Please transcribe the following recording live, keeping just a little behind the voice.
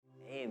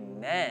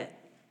Amen.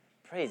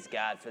 Praise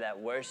God for that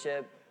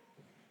worship.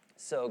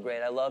 So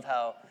great. I love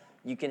how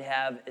you can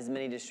have as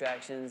many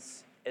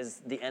distractions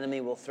as the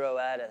enemy will throw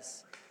at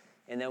us.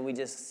 And then we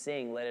just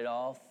sing, let it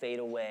all fade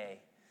away.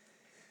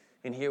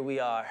 And here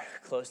we are,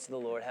 close to the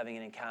Lord, having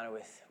an encounter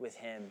with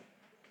him.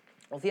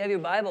 Well, if you have your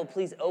Bible,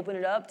 please open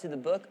it up to the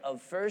book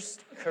of 1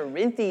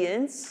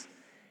 Corinthians.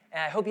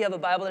 And I hope you have a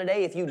Bible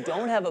today. If you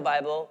don't have a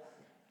Bible,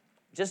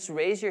 just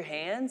raise your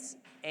hands,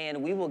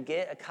 and we will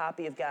get a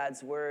copy of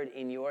God's Word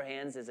in your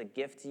hands as a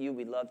gift to you.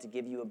 We'd love to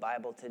give you a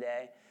Bible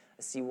today.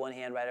 I see one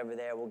hand right over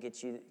there. We'll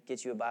get you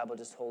a Bible.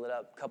 Just hold it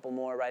up. A couple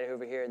more right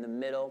over here in the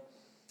middle.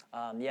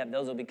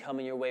 Those will be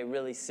coming your way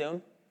really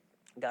soon.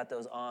 Got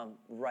those on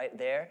right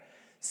there.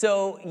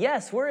 So,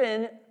 yes, we're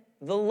in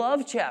the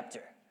love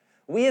chapter.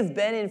 We have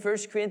been in 1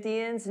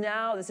 Corinthians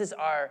now. This is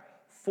our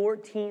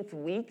 14th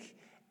week.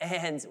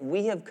 And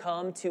we have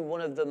come to one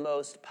of the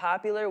most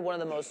popular, one of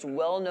the most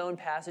well-known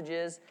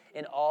passages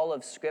in all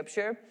of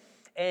Scripture.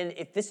 And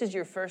if this is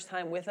your first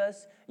time with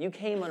us, you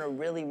came on a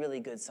really, really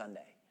good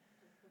Sunday.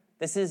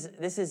 This is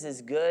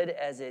as good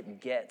as it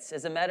gets.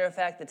 As a matter of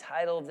fact, the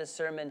title of this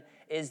sermon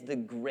is The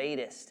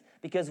Greatest,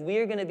 because we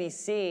are going to be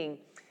seeing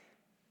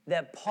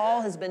that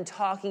Paul has been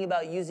talking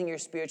about using your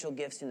spiritual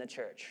gifts in the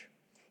church.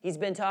 He's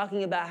been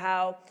talking about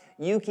how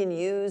you can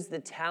use the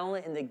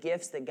talent and the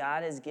gifts that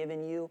God has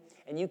given you,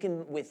 and you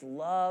can, with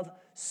love,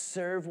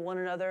 serve one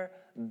another,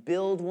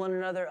 build one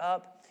another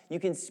up. You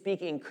can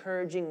speak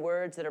encouraging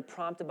words that are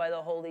prompted by the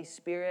Holy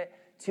Spirit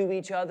to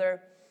each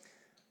other.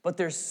 But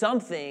there's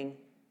something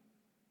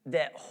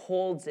that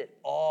holds it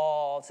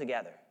all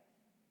together.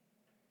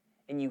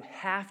 And you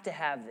have to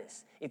have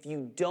this. If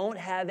you don't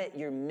have it,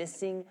 you're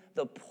missing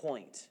the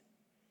point.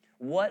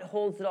 What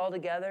holds it all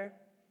together?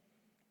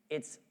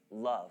 It's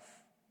love.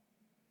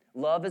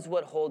 Love is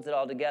what holds it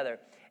all together.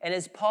 And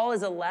as Paul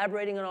is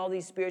elaborating on all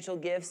these spiritual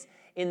gifts,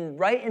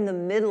 right in the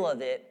middle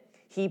of it,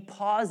 he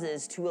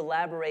pauses to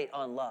elaborate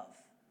on love.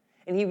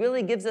 And he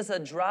really gives us a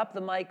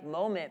drop-the-mic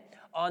moment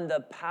on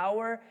the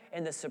power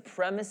and the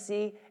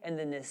supremacy and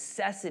the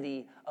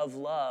necessity of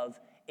love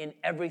in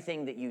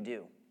everything that you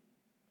do.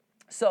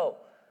 So,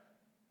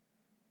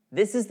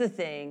 this is the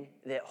thing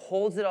that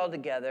holds it all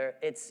together.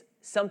 It's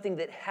something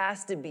that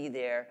has to be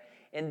there.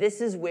 And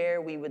this is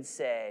where we would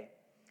say,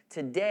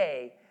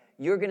 today,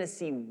 you're going to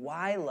see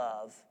why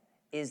love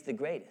is the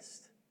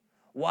greatest.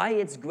 Why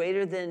it's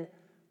greater than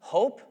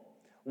hope.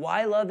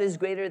 Why love is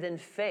greater than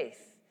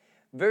faith.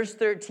 Verse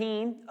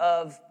 13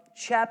 of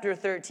chapter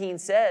 13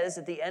 says,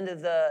 at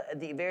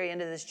the very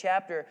end of this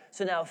chapter,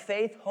 so now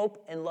faith,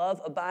 hope, and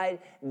love abide,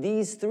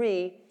 these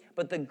three,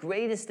 but the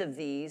greatest of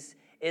these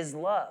is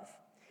love.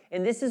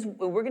 And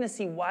we're going to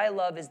see why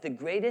love is the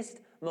greatest,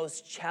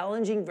 most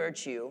challenging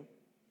virtue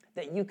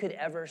that you could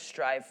ever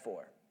strive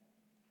for.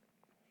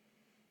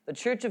 The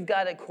church of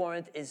God at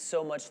Corinth is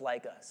so much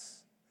like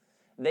us.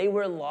 They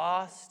were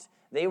lost.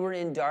 They were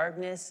in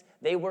darkness.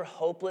 They were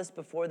hopeless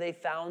before they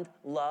found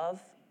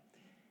love.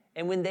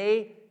 And when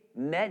they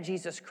met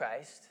Jesus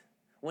Christ,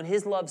 when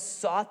his love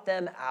sought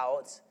them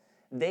out,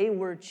 they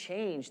were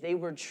changed. They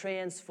were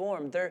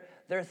transformed.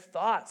 Their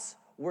thoughts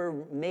were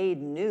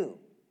made new.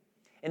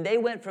 And they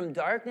went from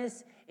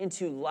darkness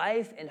into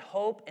life and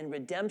hope and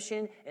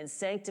redemption and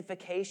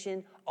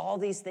sanctification, all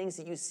these things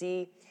that you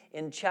see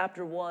in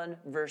chapter 1,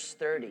 verse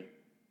 30.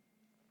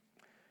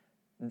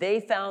 They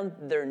found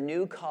their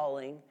new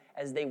calling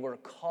as they were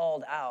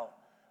called out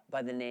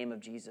by the name of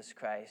Jesus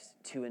Christ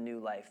to a new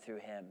life through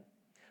him.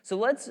 So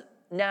let's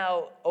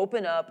now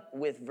open up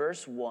with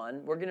verse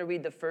 1. We're going to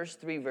read the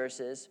first 3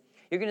 verses.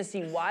 You're going to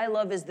see why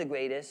love is the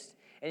greatest,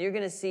 and you're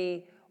going to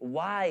see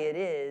why it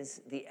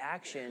is the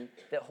action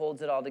that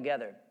holds it all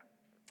together.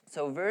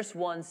 So verse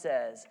 1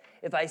 says,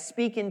 if I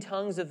speak in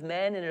tongues of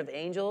men and of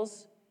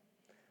angels,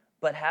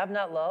 but have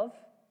not love,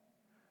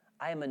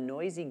 I am a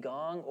noisy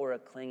gong or a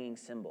clanging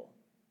cymbal.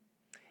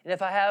 And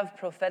if I have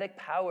prophetic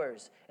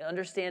powers and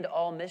understand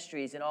all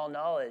mysteries and all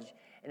knowledge,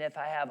 and if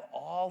I have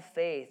all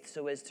faith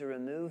so as to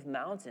remove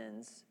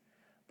mountains,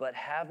 but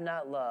have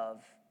not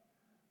love,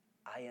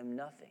 I am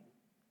nothing.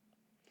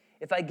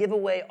 If I give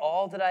away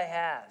all that I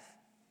have,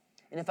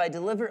 and if I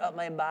deliver up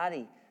my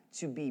body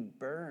to be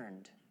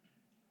burned,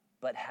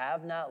 but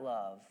have not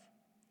love,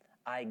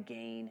 I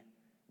gain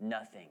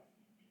nothing.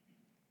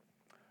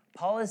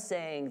 Paul is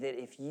saying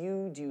that if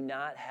you do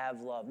not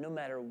have love, no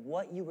matter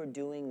what you are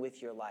doing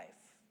with your life,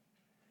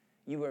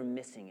 you are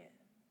missing it.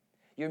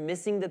 You're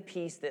missing the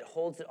piece that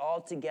holds it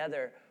all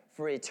together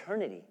for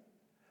eternity,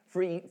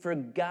 for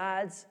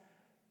God's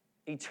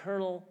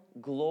eternal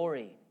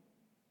glory.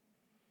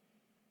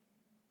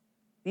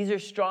 These are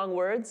strong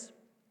words.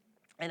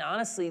 And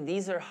honestly,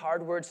 these are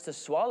hard words to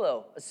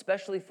swallow,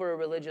 especially for a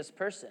religious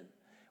person.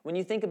 When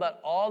you think about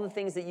all the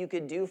things that you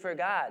could do for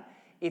God,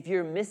 if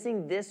you're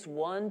missing this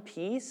one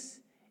piece,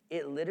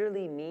 it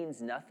literally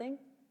means nothing.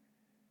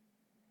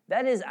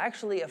 That is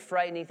actually a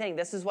frightening thing.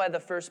 This is why the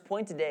first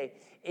point today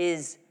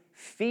is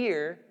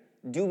fear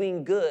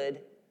doing good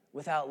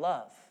without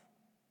love.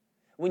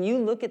 When you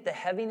look at the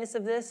heaviness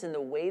of this and the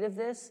weight of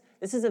this,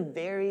 this is a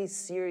very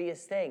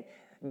serious thing.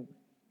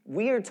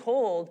 We are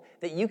told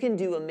that you can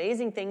do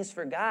amazing things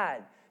for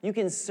God. You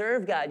can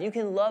serve God. You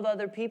can love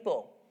other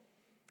people.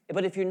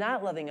 But if you're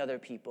not loving other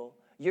people,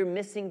 you're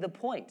missing the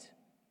point.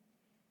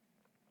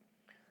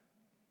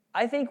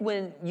 I think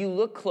when you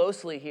look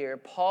closely here,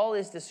 Paul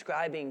is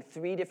describing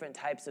 3 different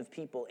types of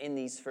people in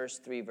these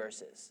first 3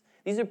 verses.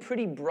 These are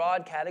pretty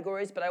broad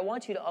categories, but I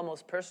want you to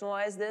almost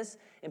personalize this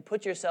and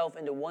put yourself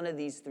into one of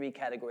these 3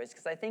 categories,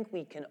 because I think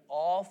we can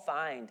all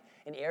find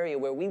an area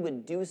where we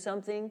would do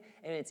something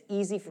and it's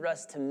easy for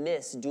us to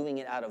miss doing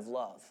it out of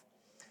love.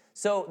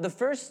 So the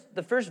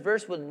first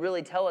verse would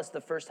really tell us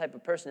the first type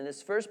of person, and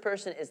this first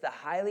person is the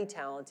highly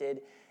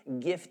talented,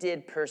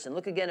 gifted person.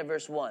 Look again at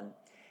verse 1.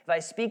 If I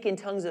speak in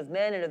tongues of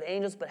men and of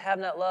angels but have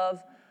not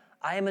love,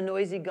 I am a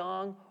noisy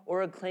gong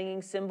or a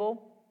clanging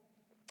cymbal.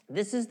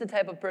 This is the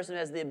type of person who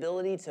has the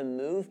ability to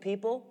move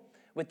people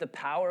with the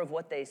power of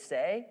what they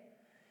say.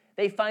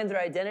 They find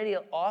their identity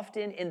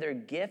often in their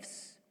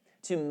gifts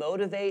to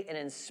motivate and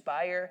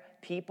inspire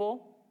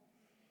people.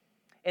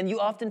 And you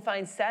often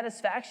find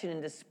satisfaction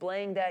in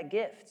displaying that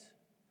gift.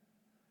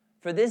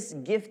 For this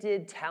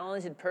gifted,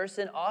 talented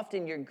person,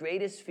 often your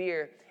greatest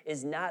fear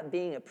is not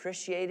being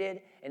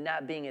appreciated and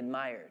not being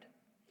admired.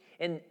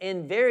 And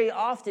very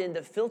often,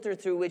 the filter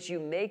through which you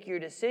make your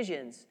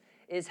decisions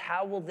is,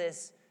 how will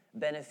this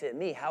benefit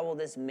me? How will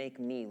this make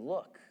me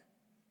look?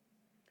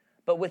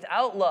 But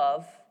without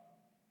love,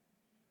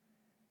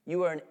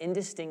 you are an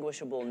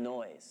indistinguishable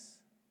noise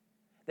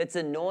that's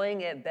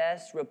annoying at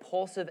best,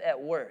 repulsive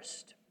at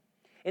worst.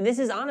 And this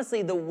is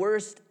honestly the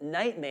worst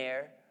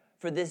nightmare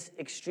for this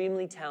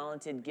extremely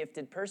talented,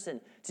 gifted person,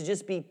 to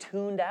just be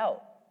tuned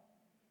out.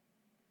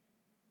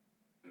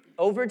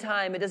 Over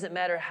time, it doesn't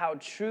matter how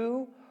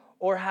true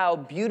or how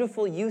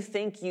beautiful you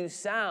think you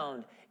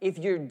sound. If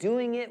you're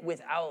doing it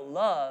without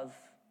love,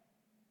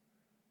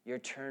 you're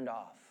turned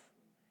off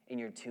and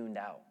you're tuned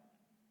out.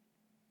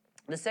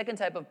 The second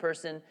type of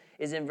person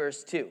is in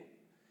verse 2.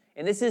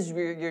 And this is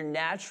your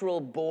natural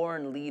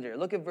born leader.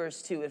 Look at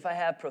verse 2. If I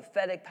have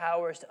prophetic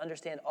powers to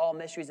understand all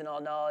mysteries and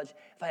all knowledge,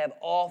 if I have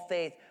all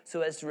faith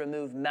so as to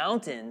remove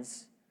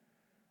mountains,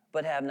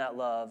 but have not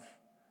love,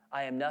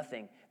 I am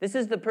nothing. This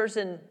is the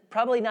person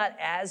probably not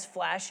as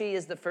flashy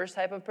as the first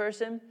type of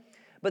person,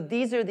 but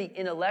these are the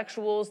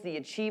intellectuals, the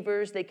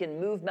achievers. They can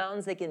move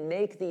mountains. They can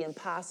make the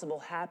impossible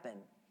happen.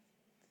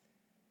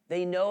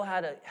 They know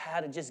how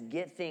to just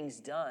get things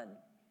done.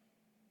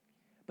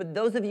 But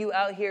those of you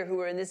out here who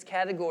are in this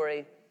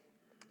category,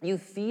 you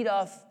feed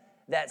off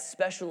that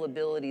special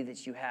ability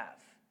that you have.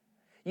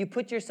 You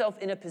put yourself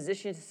in a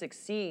position to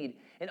succeed,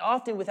 and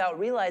often without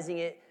realizing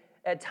it,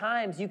 at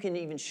times you can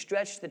even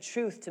stretch the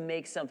truth to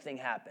make something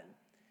happen.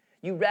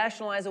 You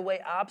rationalize away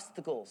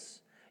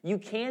obstacles. You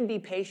can be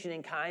patient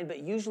and kind, but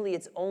usually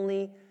it's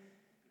only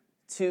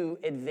to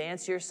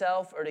advance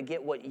yourself or to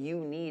get what you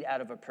need out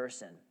of a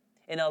person.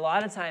 And a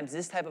lot of times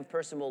this type of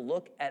person will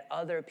look at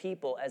other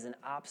people as an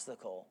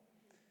obstacle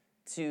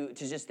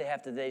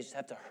they just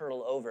have to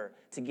hurdle over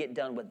to get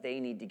done what they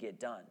need to get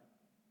done.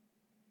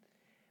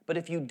 But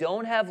if you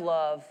don't have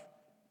love,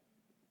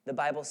 the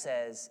Bible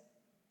says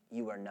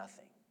you are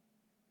nothing.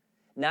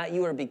 Not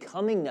you are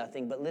becoming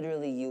nothing, but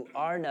literally you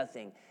are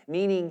nothing.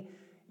 Meaning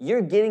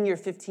you're getting your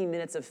 15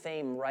 minutes of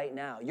fame right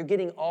now. You're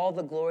getting all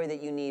the glory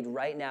that you need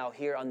right now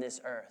here on this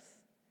earth.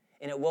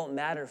 And it won't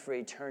matter for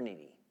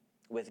eternity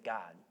with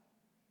God.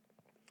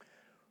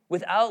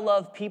 Without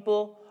love,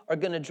 people are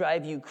going to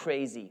drive you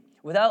crazy.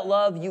 Without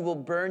love, you will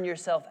burn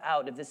yourself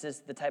out if this is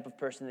the type of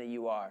person that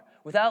you are.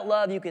 Without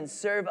love, you can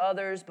serve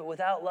others, but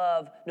without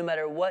love, no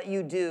matter what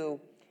you do,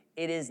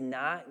 it is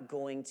not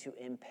going to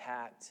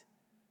impact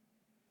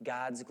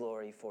God's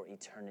glory for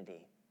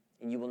eternity.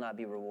 And you will not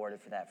be rewarded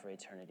for that for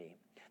eternity.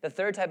 The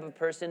third type of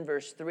person,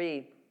 verse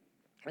 3,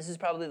 this is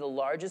probably the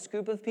largest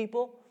group of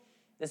people.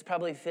 This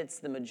probably fits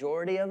the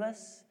majority of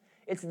us.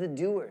 It's the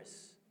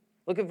doers.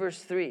 Look at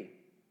verse 3.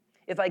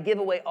 If I give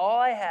away all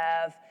I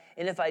have,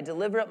 and if I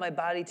deliver up my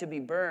body to be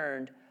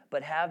burned,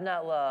 but have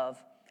not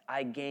love,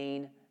 I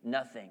gain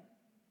nothing.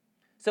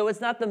 So it's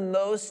not the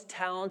most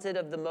talented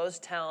of the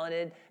most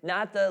talented,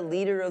 not the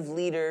leader of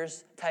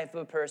leaders type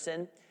of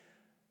person.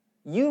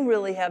 You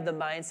really have the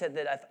mindset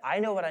that if I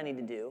know what I need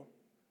to do,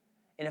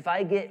 and if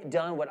I get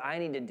done what I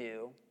need to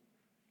do,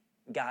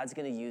 God's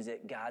going to use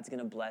it. God's going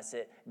to bless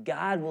it.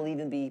 God will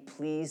even be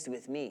pleased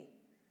with me.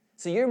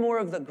 So you're more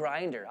of the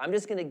grinder. I'm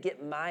just going to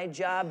get my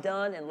job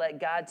done and let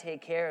God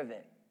take care of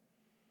it.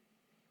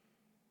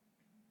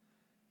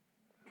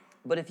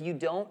 But if you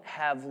don't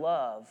have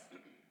love,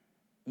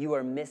 you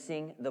are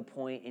missing the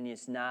point and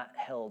it's not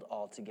held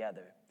all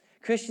together.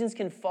 Christians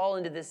can fall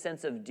into this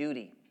sense of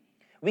duty.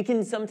 We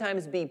can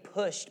sometimes be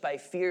pushed by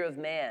fear of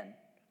man.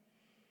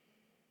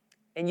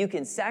 And you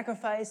can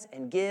sacrifice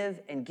and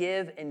give and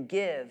give and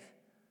give,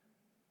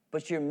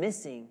 but you're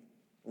missing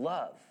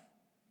love.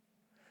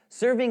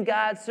 Serving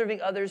God,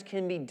 serving others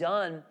can be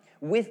done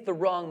with the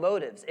wrong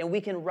motives, and we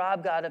can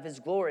rob God of his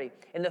glory.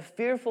 And the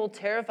fearful,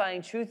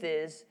 terrifying truth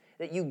is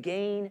that you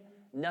gain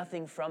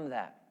nothing from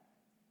that.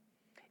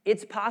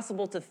 It's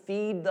possible to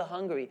feed the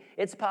hungry.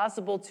 It's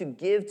possible to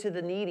give to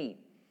the needy,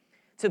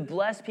 to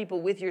bless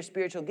people with your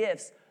spiritual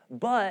gifts,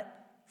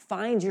 but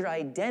find your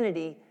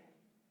identity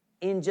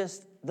in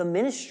just the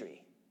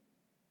ministry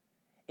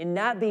and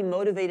not be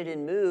motivated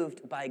and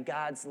moved by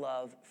God's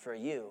love for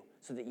you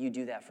so that you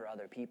do that for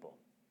other people.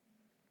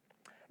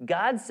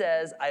 God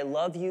says, I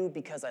love you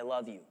because I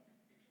love you.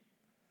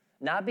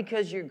 Not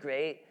because you're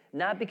great,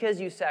 not because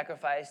you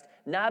sacrificed,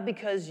 not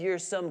because you're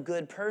some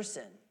good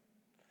person.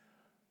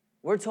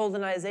 We're told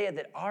in Isaiah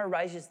that our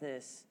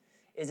righteousness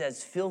is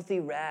as filthy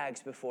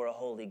rags before a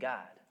holy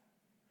God.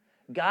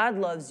 God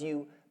loves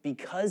you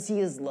because he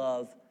is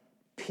love,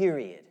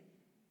 period.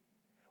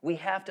 We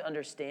have to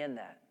understand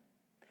that.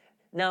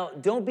 Now,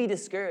 don't be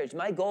discouraged.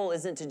 My goal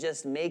isn't to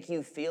just make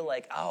you feel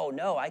like, oh,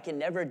 no, I can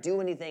never do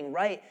anything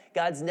right.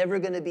 God's never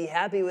going to be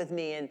happy with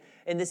me,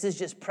 and this is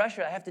just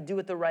pressure. I have to do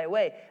it the right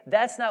way.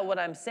 That's not what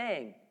I'm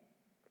saying.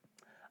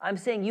 I'm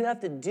saying you have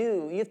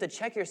to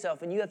check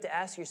yourself, and you have to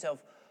ask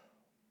yourself,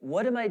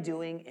 what am I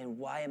doing, and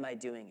why am I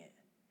doing it?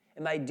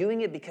 Am I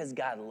doing it because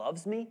God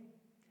loves me?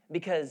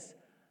 Because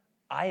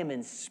I am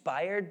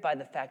inspired by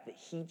the fact that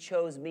he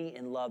chose me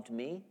and loved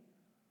me?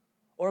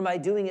 Or am I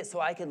doing it so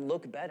I can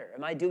look better?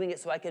 Am I doing it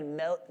so I can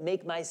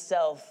make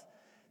myself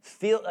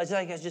feel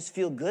like I just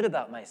feel good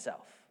about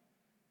myself?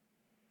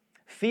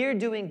 Fear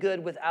doing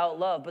good without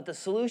love, but the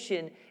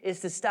solution is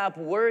to stop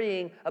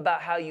worrying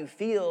about how you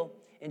feel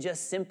and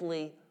just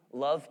simply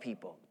love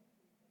people.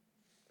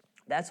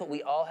 That's what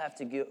we all have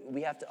to do.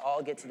 We have to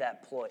all get to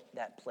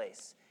that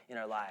place in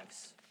our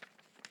lives.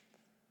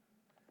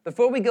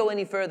 Before we go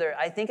any further,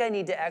 I think I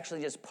need to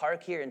actually just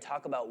park here and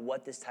talk about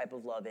what this type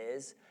of love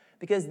is.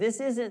 Because this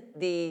isn't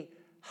the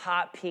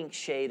hot pink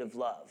shade of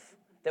love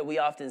that we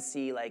often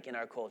see like in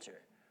our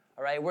culture.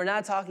 All right, we're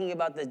not talking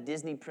about the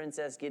Disney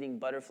princess getting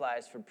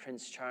butterflies for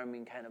Prince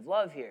Charming kind of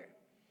love here.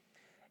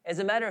 As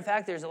a matter of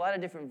fact, there's a lot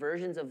of different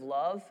versions of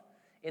love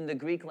in the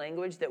Greek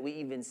language that we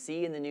even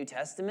see in the New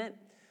Testament.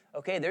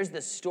 Okay, there's the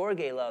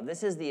storge love.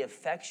 This is the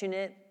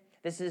affectionate,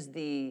 this is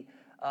the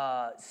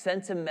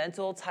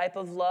sentimental type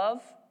of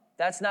love.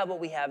 That's not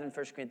what we have in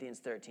 1 Corinthians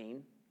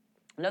 13.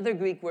 Another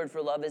Greek word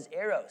for love is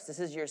eros. This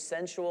is your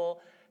sensual,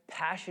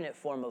 passionate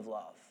form of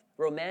love,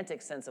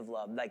 romantic sense of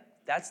love. Like,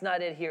 that's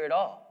not it here at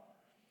all.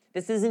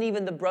 This isn't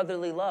even the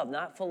brotherly love,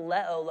 not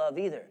phileo love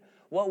either.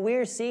 What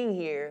we're seeing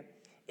here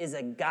is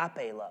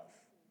agape love.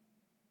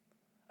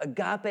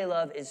 Agape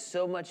love is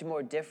so much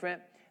more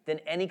different than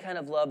any kind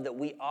of love that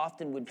we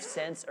often would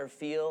sense or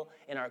feel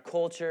in our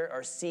culture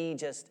or see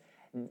just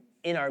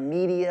in our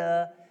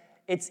media.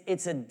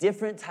 It's a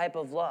different type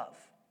of love.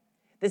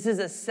 This is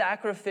a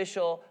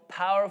sacrificial,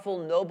 powerful,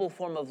 noble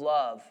form of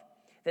love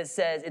that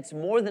says it's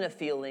more than a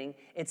feeling,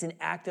 it's an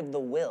act of the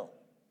will.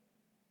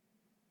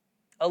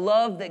 A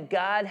love that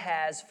God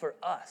has for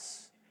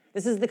us.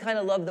 This is the kind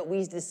of love that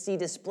we see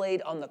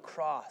displayed on the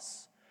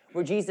cross,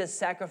 where Jesus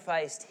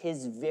sacrificed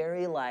his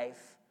very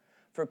life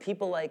for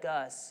people like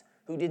us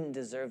who didn't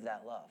deserve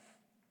that love.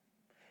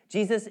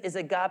 Jesus is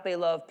agape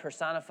love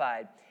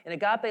personified. And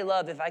agape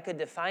love, if I could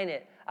define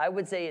it, I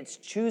would say it's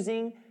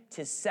choosing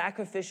to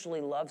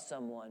sacrificially love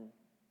someone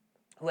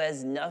who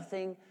has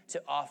nothing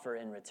to offer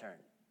in return.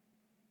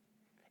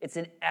 It's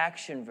an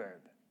action verb.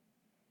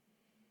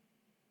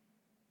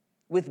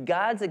 With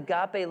God's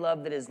agape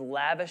love that is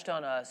lavished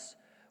on us,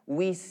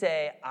 we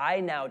say,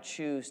 I now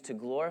choose to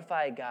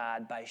glorify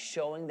God by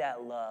showing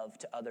that love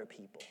to other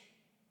people.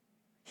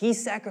 He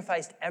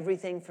sacrificed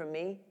everything for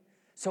me,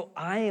 so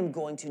I am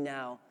going to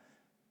now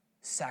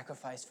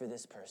sacrifice for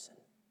this person.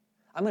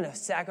 I'm going to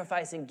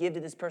sacrifice and give to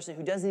this person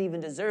who doesn't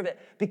even deserve it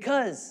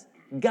because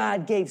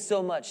God gave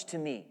so much to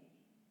me.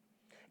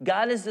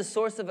 God is the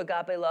source of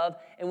agape love,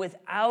 and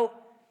without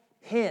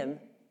him,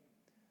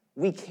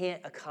 we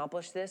can't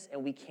accomplish this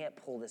and we can't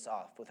pull this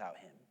off without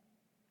him.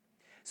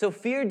 So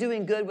fear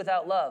doing good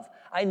without love.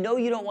 I know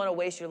you don't want to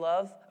waste your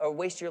love or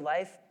waste your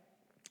life.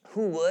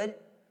 Who would?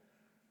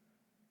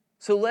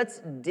 So let's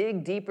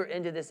dig deeper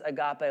into this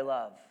agape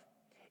love.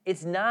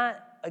 It's not,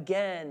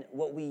 again,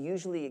 what we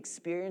usually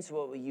experience,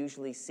 what we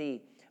usually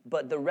see.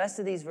 But the rest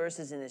of these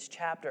verses in this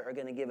chapter are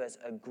going to give us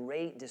a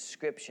great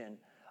description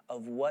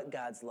of what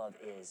God's love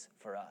is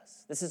for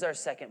us. This is our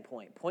second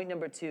point. Point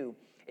number 2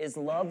 is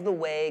love the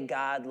way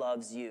God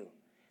loves you.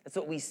 That's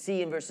what we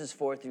see in verses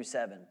 4 through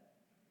 7.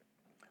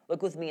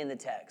 Look with me in the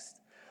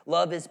text.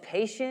 Love is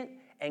patient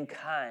and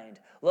kind.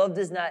 Love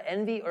does not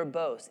envy or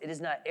boast. It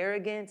is not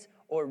arrogant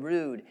or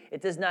rude.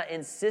 It does not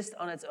insist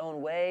on its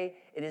own way.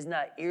 It is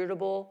not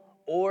irritable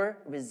or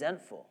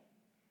resentful.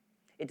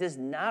 It does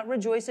not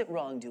rejoice at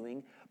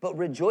wrongdoing, but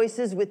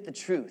rejoices with the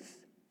truth.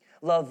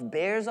 Love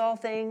bears all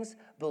things,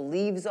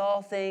 believes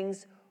all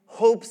things,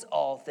 hopes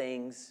all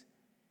things,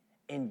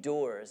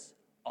 endures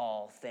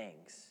all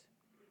things.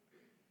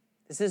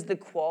 This is the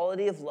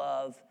quality of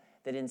love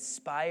that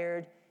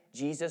inspired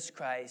Jesus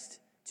Christ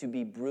to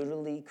be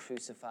brutally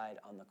crucified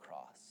on the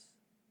cross.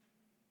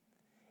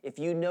 If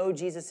you know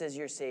Jesus as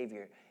your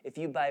Savior, if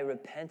you by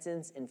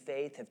repentance and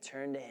faith have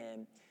turned to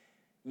him,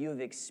 you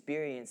have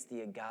experienced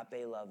the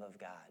agape love of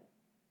God.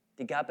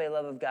 The agape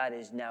love of God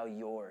is now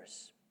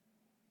yours.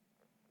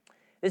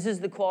 This is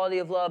the quality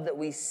of love that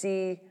we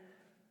see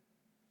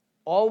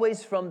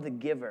always from the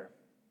giver,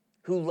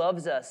 who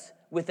loves us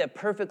with a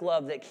perfect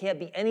love that can't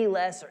be any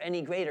less or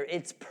any greater.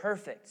 It's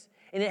perfect.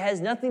 And it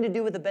has nothing to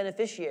do with the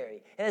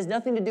beneficiary. It has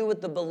nothing to do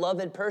with the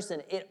beloved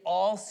person. It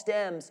all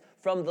stems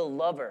from the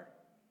lover.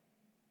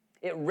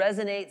 It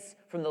resonates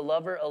from the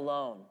lover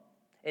alone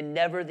and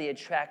never the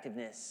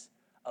attractiveness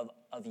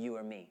of you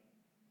or me.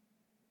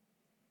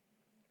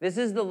 This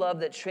is the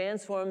love that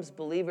transforms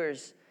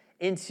believers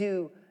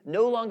into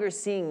no longer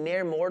seeing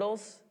mere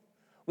mortals.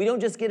 We don't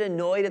just get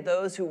annoyed at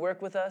those who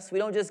work with us. We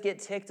don't just get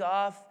ticked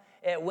off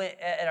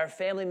at our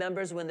family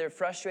members when they're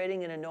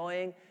frustrating and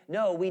annoying.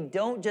 No, we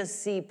don't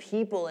just see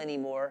people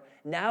anymore.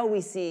 Now we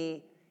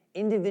see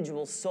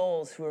individual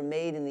souls who are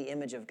made in the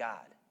image of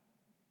God.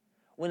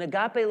 When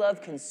agape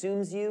love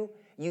consumes you,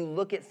 you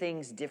look at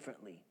things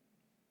differently.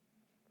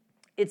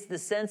 It's the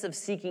sense of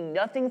seeking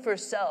nothing for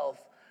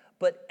self,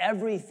 but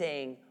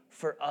everything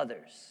for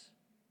others.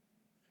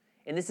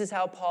 And this is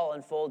how Paul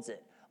unfolds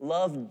it.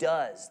 Love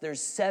does.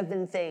 There's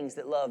 7 things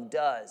that love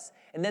does.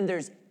 And then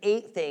there's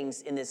 8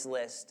 things in this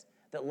list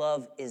that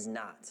love is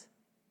not.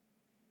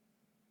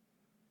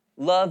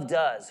 Love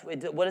does.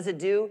 What does it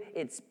do?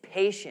 It's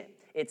patient.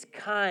 It's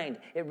kind.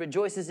 It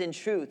rejoices in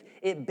truth.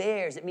 It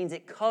bears. It means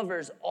it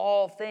covers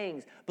all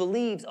things,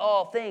 believes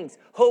all things,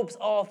 hopes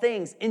all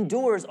things,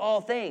 endures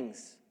all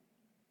things.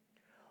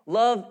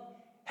 Love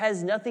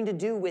has nothing to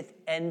do with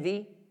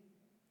envy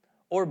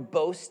or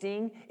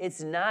boasting.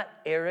 It's not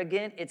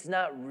arrogant. It's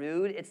not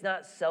rude. It's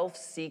not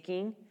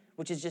self-seeking,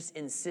 which is just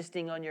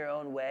insisting on your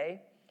own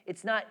way.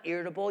 It's not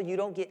irritable. You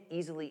don't get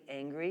easily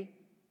angry.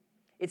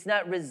 It's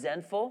not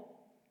resentful,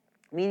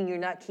 meaning you're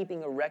not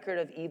keeping a record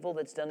of evil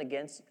that's done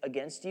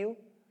against you.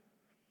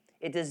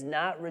 It does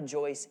not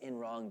rejoice in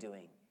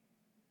wrongdoing.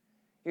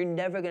 You're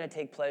never going to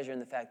take pleasure in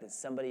the fact that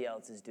somebody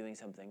else is doing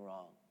something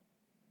wrong.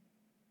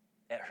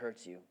 It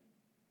hurts you.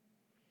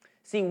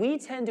 See, we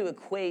tend to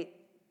equate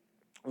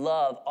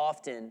love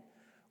often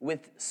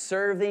with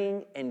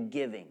serving and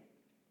giving.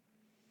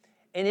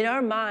 And in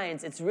our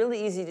minds, it's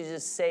really easy to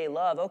just say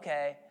love,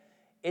 okay,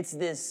 it's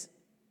this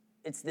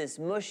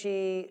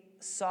mushy,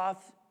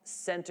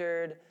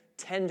 soft-centered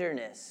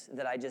tenderness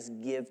that I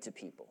just give to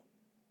people.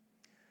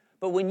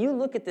 But when you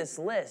look at this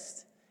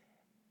list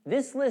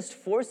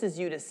forces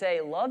you to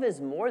say love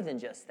is more than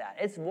just that.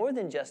 It's more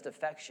than just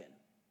affection.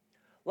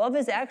 Love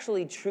is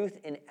actually truth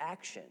in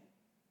action.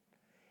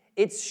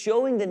 It's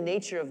showing the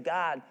nature of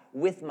God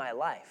with my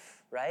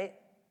life, right?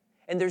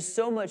 And there's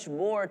so much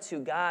more to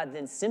God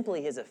than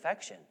simply his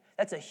affection.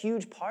 That's a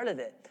huge part of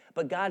it.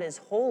 But God is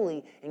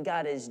holy, and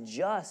God is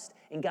just,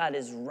 and God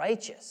is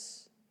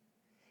righteous.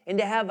 And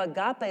to have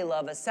agape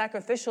love, a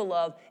sacrificial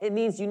love, it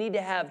means you need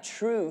to have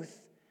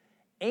truth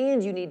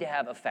and you need to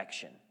have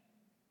affection.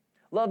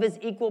 Love is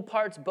equal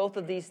parts both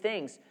of these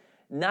things.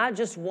 Not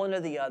just one or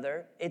the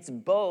other. It's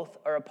both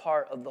are a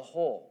part of the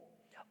whole.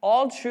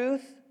 All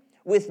truth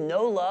with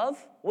no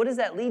love, what does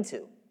that lead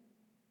to?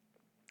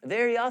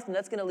 Very often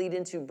that's going to lead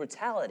into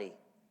brutality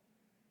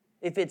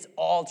if it's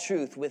all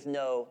truth with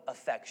no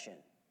affection.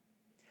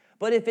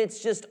 But if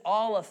it's just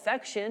all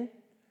affection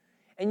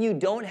and you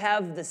don't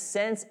have the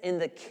sense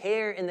and the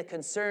care and the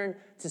concern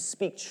to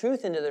speak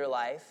truth into their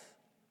life,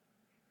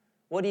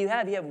 what do you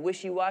have? You have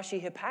wishy-washy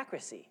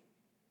hypocrisy.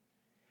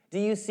 Do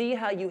you see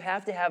how you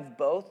have to have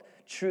both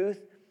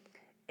truth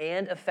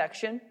and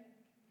affection?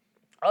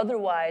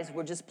 Otherwise,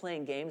 we're just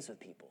playing games with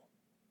people.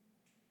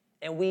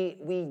 And we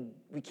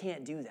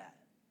can't do that.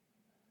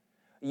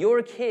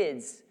 Your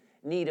kids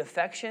need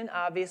affection,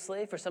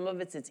 obviously. For some of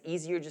us, it's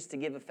easier just to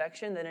give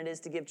affection than it is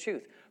to give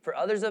truth. For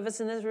others of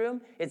us in this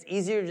room, it's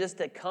easier just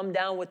to come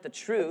down with the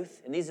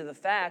truth, and these are the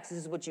facts, this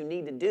is what you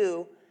need to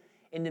do,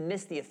 and to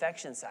miss the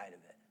affection side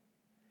of it.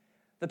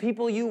 The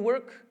people you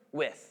work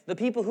with, the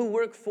people who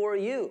work for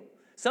you,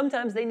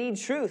 sometimes they need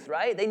truth,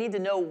 right? They need to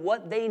know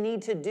what they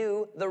need to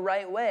do the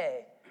right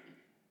way.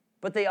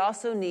 But they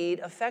also need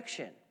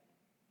affection.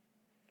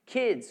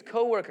 Kids,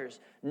 coworkers,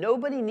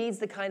 nobody needs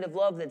the kind of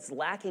love that's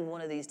lacking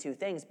one of these two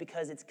things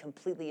because it's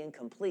completely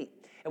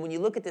incomplete. And when you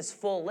look at this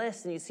full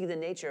list and you see the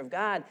nature of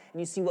God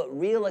and you see what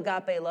real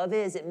agape love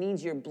is, it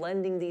means you're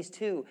blending these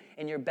two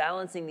and you're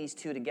balancing these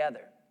two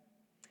together.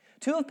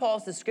 2 of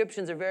Paul's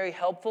descriptions are very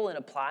helpful in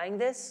applying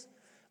this.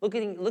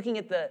 Looking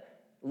at the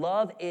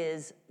love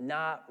is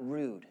not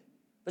rude.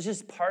 Let's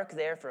just park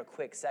there for a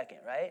quick second,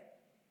 right?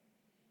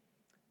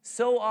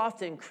 So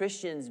often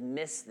Christians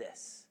miss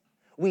this.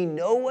 We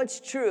know what's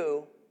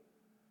true,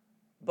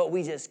 but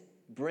we just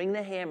bring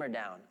the hammer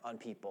down on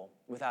people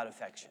without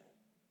affection.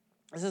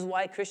 This is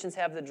why Christians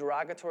have the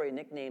derogatory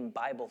nickname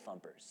Bible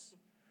thumpers.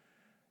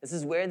 This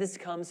is where this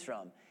comes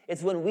from.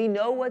 It's when we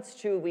know what's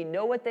true, we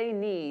know what they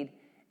need,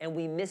 and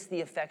we miss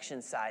the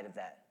affection side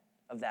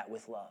of that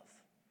with love.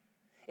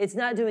 It's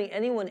not doing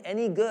anyone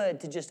any good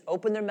to just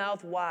open their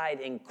mouth wide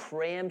and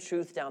cram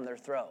truth down their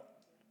throat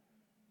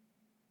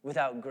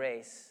without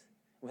grace,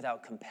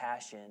 without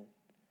compassion,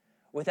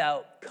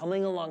 without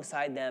coming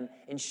alongside them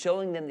and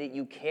showing them that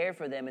you care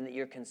for them and that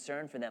you're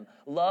concerned for them.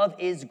 Love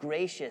is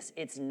gracious.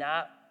 It's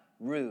not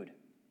rude.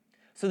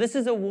 So this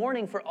is a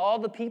warning for all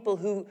the people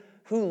who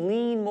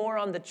lean more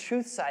on the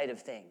truth side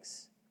of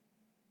things.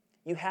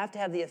 You have to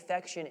have the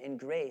affection and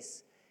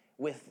grace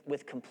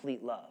with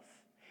complete love.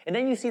 And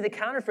then you see the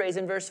counterphrase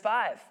in verse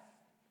 5.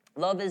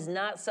 Love is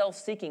not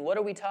self-seeking. What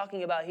are we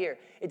talking about here?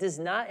 It does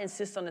not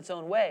insist on its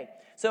own way.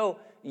 So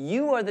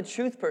you are the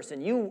truth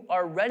person. You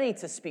are ready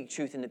to speak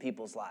truth into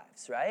people's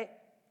lives, right?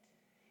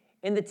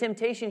 And the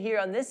temptation here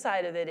on this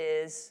side of it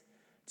is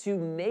to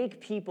make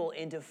people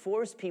and to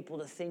force people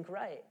to think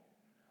right.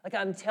 Like,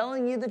 I'm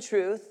telling you the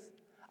truth.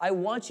 I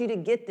want you to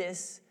get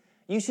this.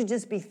 You should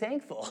just be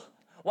thankful.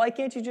 Why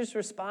can't you just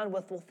respond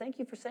with, well, thank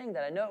you for saying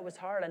that. I know it was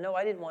hard. I know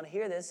I didn't want to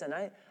hear this, and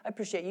I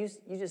appreciate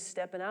you just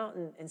stepping out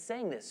and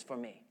saying this for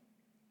me.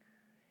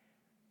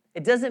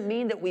 It doesn't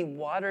mean that we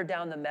water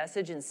down the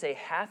message and say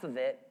half of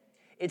it.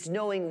 It's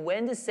knowing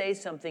when to say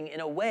something in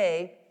a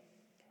way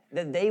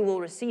that they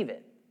will receive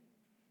it.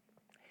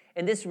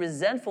 And this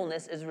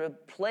resentfulness is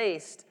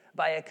replaced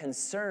by a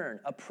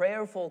concern, a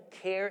prayerful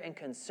care and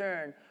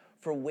concern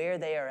for where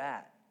they are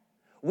at.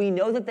 We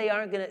know that they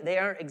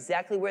aren't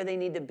exactly where they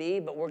need to be,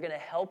 but we're going to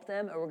help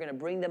them, and we're going to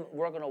bring them,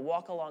 we're going to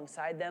walk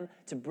alongside them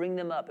to bring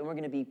them up, and we're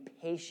going to be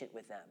patient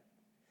with them.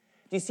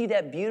 Do you see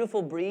that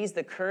beautiful breeze,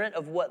 the current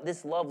of what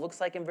this love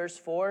looks like in verse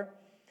 4?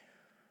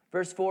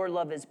 Verse 4,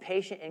 love is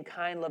patient and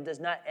kind. Love does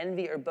not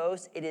envy or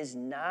boast. It is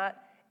not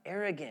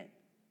arrogant.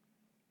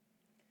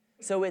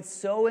 So it's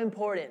so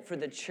important for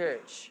the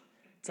church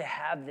to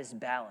have this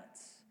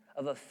balance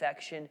of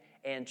affection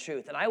and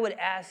truth. And I would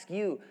ask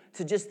you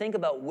to just think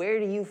about, where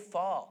do you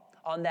fall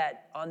on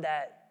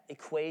that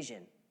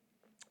equation?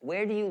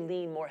 Where do you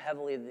lean more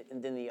heavily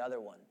than the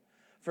other one?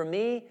 For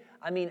me,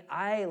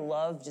 I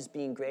love just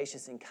being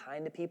gracious and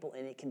kind to people,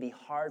 and it can be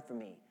hard for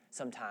me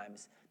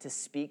sometimes to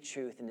speak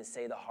truth and to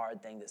say the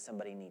hard thing that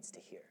somebody needs to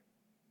hear.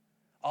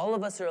 All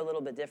of us are a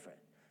little bit different.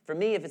 For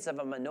me, if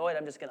I'm annoyed,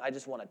 I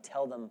just want to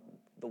tell them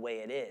the way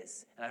it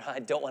is. And I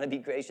don't want to be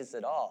gracious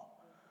at all.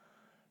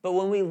 But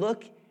when we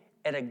look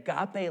at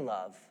agape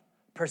love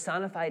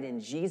personified in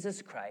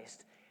Jesus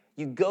Christ,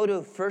 you go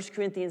to 1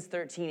 Corinthians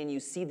 13 and you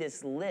see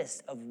this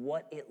list of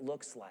what it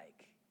looks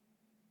like.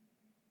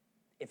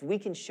 If we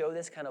can show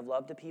this kind of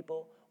love to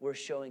people, we're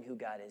showing who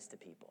God is to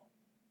people.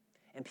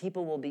 And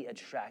people will be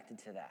attracted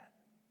to that.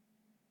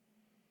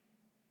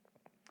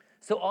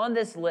 So on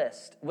this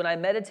list, when I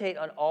meditate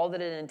on all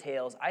that it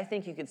entails, I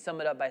think you could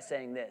sum it up by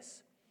saying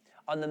this.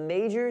 On the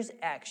majors,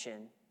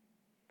 action.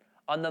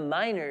 On the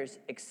minors,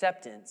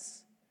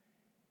 acceptance.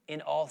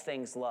 In all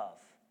things, love.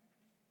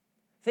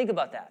 Think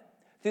about that.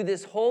 Through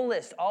this whole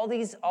list, all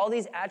these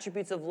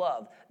attributes of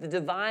love, the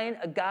divine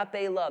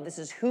agape love, this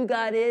is who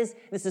God is,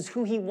 this is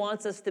who he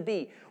wants us to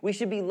be. We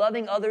should be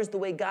loving others the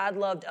way God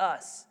loved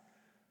us.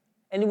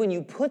 And when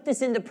you put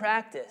this into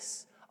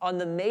practice, on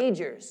the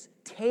majors,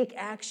 take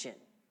action.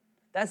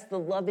 That's the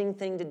loving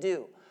thing to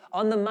do.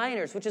 On the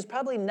minors, which is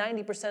probably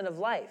 90% of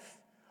life,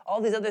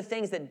 all these other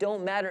things that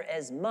don't matter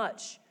as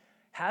much,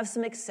 have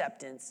some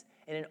acceptance,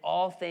 and in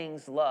all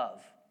things,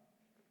 love.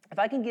 If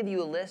I can give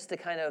you a list to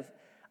kind of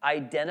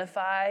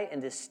identify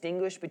and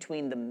distinguish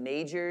between the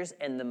majors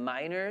and the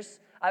minors,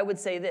 I would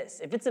say this.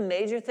 If it's a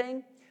major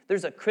thing,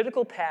 there's a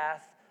critical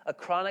path, a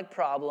chronic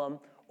problem,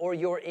 or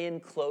you're in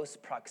close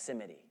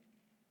proximity.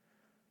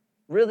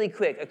 Really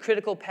quick, a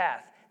critical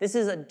path. This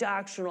is a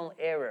doctrinal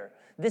error.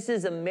 This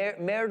is a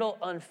marital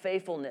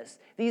unfaithfulness.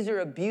 These are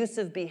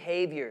abusive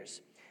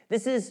behaviors.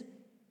 This is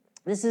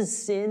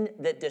sin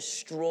that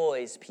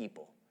destroys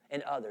people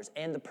and others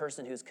and the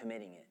person who's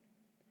committing it.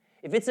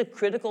 If it's a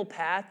critical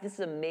path, this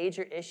is a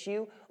major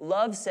issue,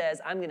 love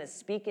says, I'm going to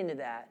speak into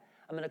that.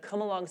 I'm going to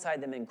come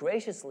alongside them and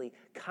graciously,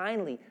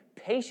 kindly,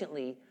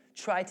 patiently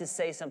try to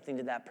say something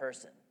to that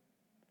person.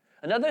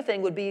 Another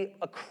thing would be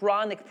a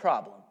chronic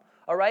problem,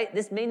 all right?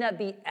 This may not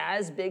be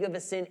as big of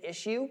a sin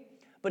issue,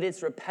 but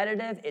it's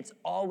repetitive, it's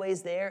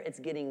always there,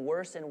 it's getting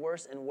worse and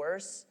worse and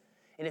worse.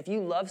 And if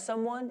you love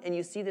someone and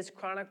you see this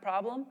chronic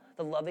problem,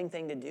 the loving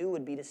thing to do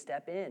would be to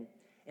step in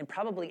and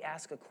probably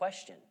ask a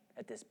question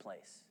at this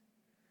place.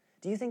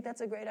 Do you think that's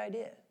a great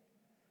idea?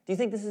 Do you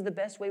think this is the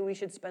best way we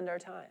should spend our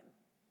time?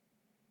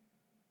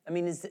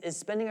 Is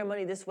spending our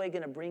money this way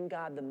going to bring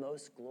God the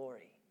most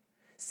glory?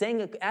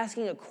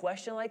 Asking a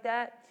question like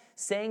that,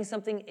 saying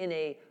something in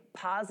a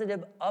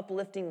positive,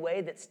 uplifting way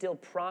that still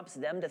prompts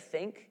them to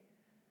think,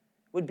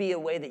 would be a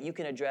way that you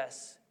can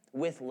address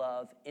with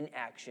love, in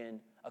action,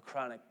 a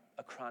chronic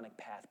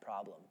path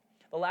problem.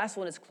 The last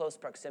one is close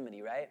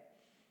proximity, right?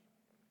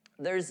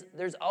 There's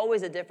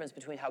always a difference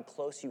between how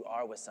close you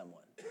are with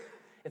someone.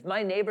 If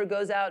my neighbor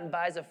goes out and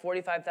buys a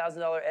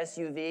 $45,000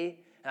 SUV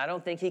and I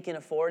don't think he can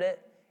afford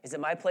it, is it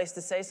my place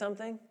to say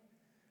something?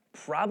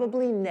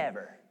 Probably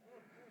never.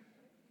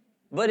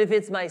 But if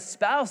it's my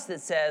spouse that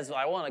says, well,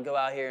 I want to go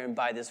out here and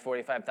buy this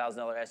 $45,000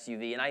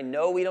 SUV, and I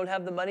know we don't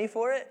have the money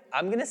for it,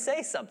 I'm going to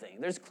say something.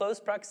 There's close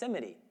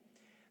proximity.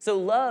 So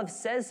love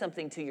says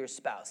something to your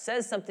spouse,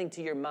 says something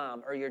to your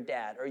mom or your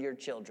dad or your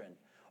children,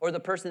 or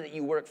the person that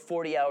you work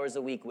 40 hours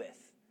a week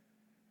with,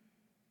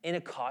 in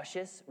a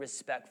cautious,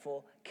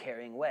 respectful,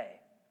 caring way.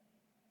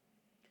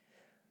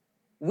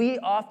 We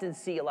often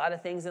see a lot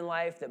of things in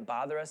life that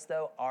bother us,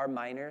 though, are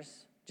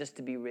minors, just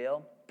to be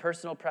real.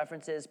 Personal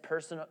preferences,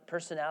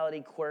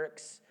 personality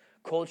quirks,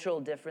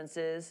 cultural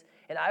differences.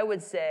 And I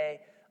would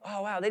say,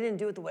 oh, wow, they didn't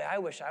do it the way I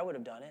wish I would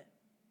have done it.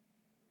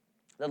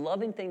 The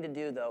loving thing to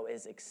do, though,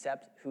 is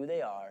accept who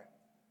they are,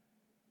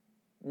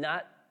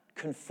 not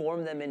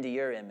conform them into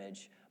your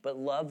image, but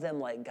love them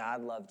like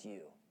God loved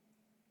you.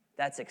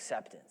 That's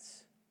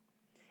acceptance.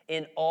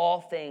 In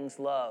all things,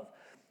 love.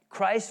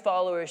 Christ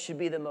followers should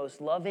be the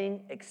most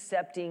loving,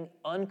 accepting,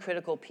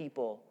 uncritical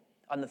people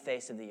on the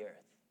face of the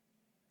earth.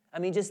 I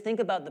mean, just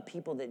think about the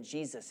people that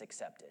Jesus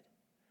accepted.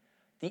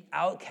 The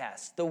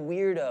outcasts, the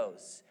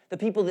weirdos, the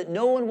people that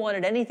no one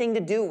wanted anything to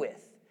do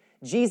with.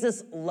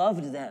 Jesus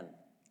loved them.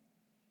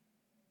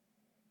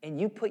 And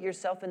you put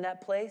yourself in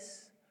that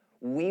place.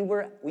 We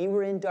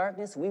were in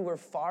darkness. We were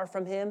far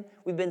from him.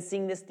 We've been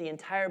seeing this the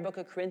entire book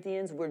of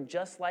Corinthians. We're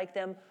just like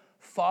them,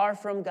 far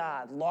from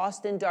God,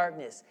 lost in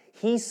darkness.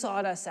 He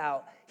sought us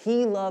out.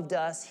 He loved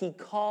us. He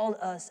called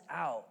us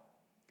out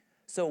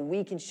so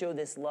we can show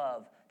this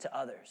love to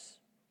others.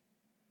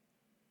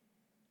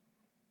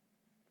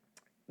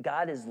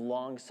 God is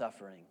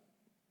long-suffering.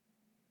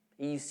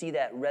 You see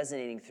that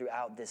resonating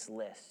throughout this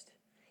list.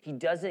 He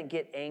doesn't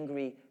get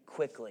angry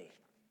quickly.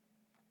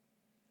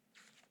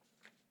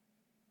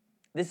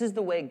 This is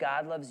the way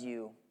God loves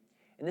you,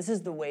 and this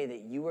is the way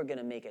that you are going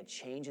to make a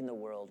change in the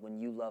world when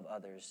you love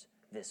others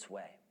this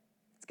way.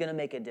 It's going to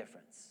make a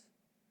difference.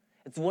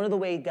 It's one of the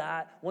ways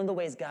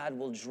God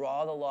will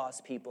draw the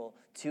lost people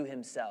to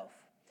himself.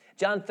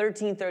 John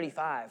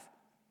 13:35.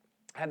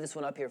 I have this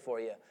one up here for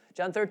you.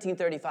 John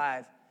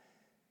 13:35.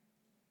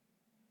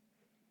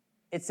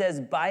 It says,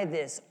 "By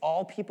this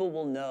all people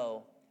will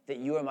know that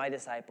you are my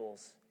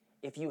disciples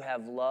if you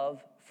have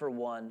love for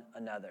one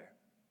another."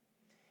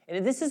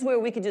 And this is where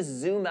we could just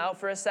zoom out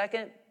for a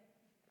second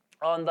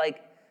on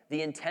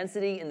the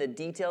intensity and the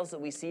details that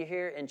we see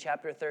here in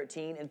chapter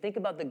 13 and think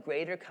about the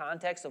greater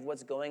context of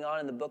what's going on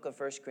in the book of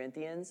 1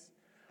 Corinthians.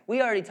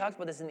 We already talked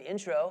about this in the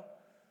intro,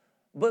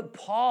 but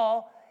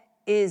Paul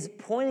is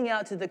pointing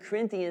out to the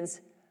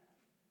Corinthians,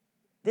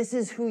 this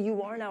is who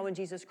you are now in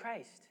Jesus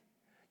Christ.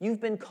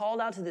 You've been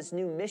called out to this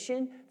new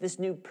mission, this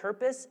new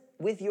purpose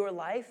with your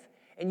life,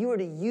 and you are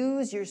to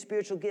use your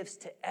spiritual gifts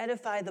to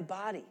edify the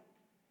body,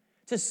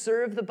 to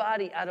serve the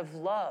body out of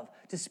love,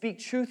 to speak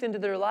truth into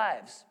their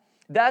lives.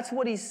 That's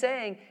what he's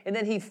saying, and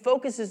then he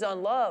focuses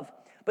on love.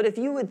 But if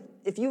you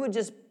would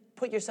just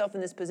put yourself in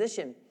this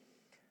position,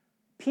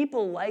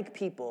 people like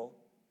people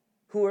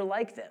who are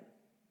like them,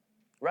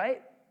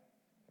 right?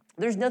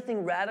 There's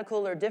nothing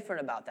radical or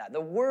different about that.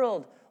 The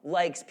world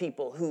likes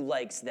people who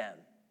likes them.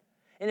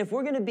 And if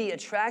we're going to be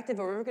attractive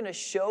or we're going to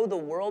show the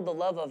world the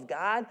love of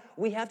God,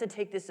 we have to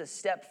take this a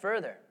step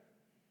further.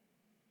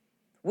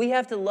 We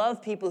have to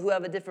love people who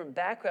have a different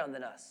background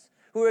than us,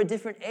 who are a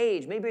different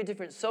age, maybe a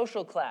different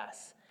social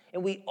class.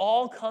 And we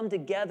all come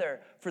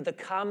together for the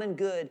common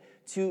good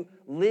to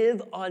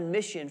live on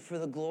mission for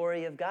the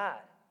glory of God.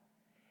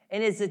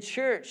 And as a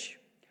church,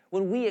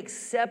 when we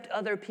accept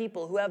other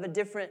people who have a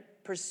different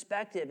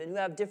perspective and who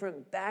have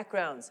different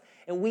backgrounds,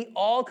 and we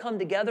all come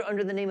together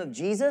under the name of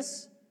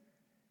Jesus,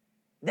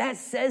 that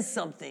says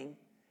something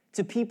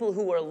to people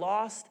who are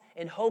lost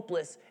and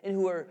hopeless and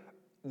who are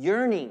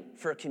yearning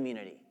for a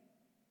community.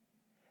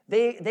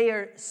 They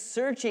are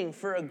searching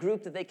for a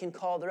group that they can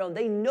call their own.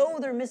 They know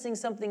they're missing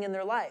something in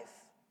their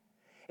life.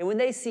 And when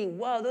they see,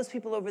 wow, those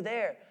people over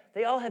there,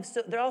 they're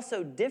all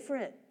so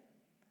different.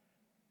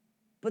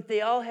 But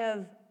they all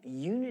have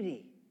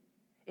unity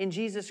in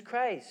Jesus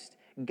Christ.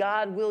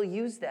 God will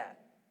use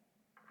that.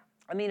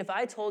 I mean, if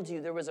I told you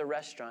there's a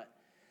restaurant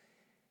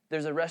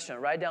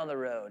right down the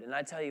road, and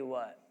I tell you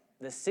what,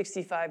 the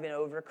 65 and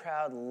over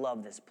crowd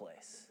love this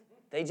place.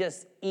 They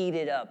just eat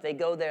it up. They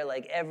go there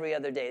like every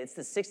other day. It's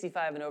the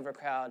 65 and over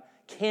crowd.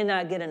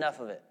 Cannot get enough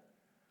of it.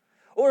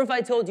 Or if I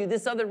told you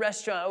this other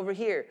restaurant over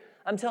here,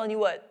 I'm telling you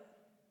what,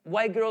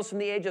 white girls from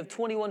the age of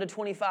 21 to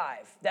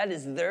 25, that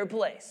is their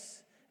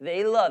place.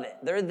 They love it.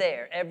 They're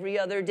there every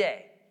other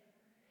day.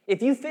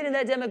 If you fit in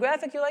that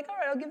demographic, you're like, all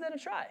right, I'll give that a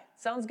try.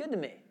 Sounds good to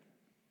me.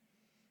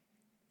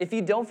 If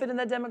you don't fit in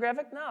that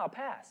demographic, no, I'll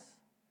pass.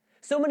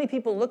 So many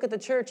people look at the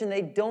church and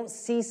they don't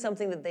see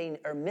something that they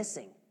are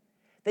missing.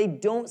 They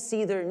don't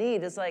see their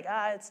need. It's like,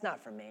 it's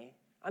not for me.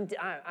 I'm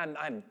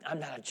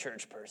not a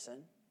church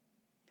person.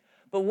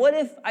 But what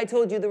if I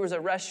told you there was a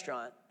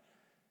restaurant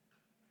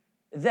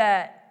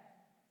that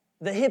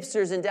the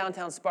hipsters in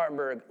downtown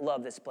Spartanburg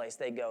love this place,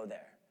 they go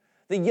there.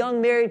 The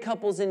young married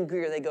couples in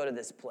Greer, they go to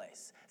this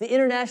place. The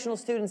international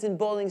students in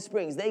Bowling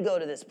Springs, they go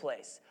to this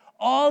place.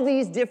 All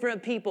these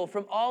different people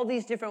from all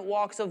these different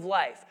walks of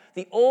life,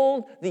 the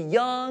old, the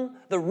young,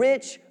 the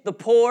rich, the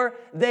poor,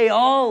 they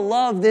all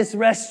love this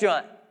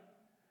restaurant.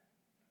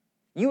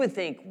 You would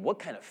think, what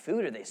kind of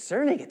food are they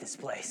serving at this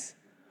place?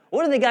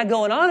 What do they got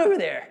going on over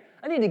there?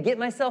 I need to get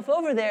myself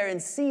over there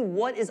and see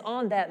what is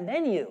on that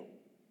menu.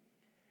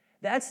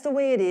 That's the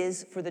way it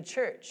is for the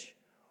church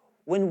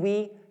when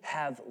we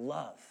have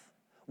love.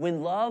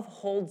 When love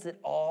holds it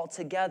all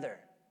together.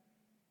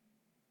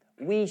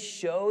 we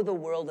show the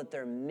world that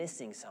they're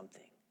missing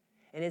something.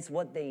 And it's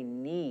what they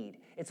need.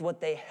 It's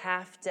what they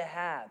have to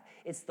have.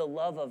 It's the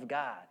love of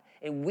God.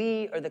 And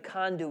we are the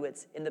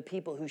conduits and the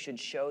people who should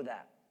show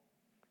that.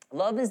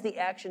 Love is the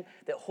action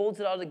that holds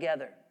it all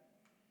together.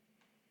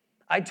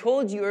 I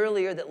told you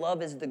earlier that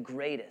love is the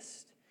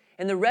greatest.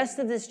 And the rest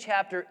of this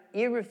chapter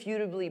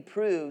irrefutably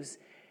proves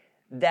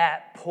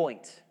that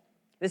point.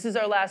 This is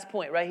our last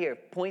point right here.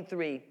 Point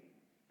 3.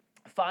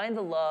 Find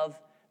the love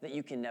that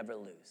you can never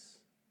lose.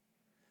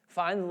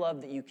 Find the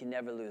love that you can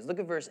never lose. Look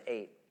at verse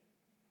 8.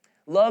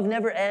 Love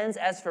never ends.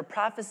 As for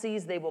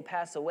prophecies, they will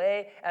pass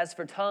away. As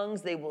for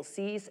tongues, they will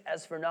cease.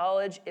 As for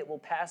knowledge, it will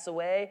pass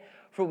away.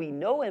 For we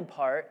know in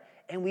part,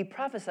 and we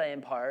prophesy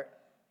in part.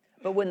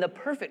 But when the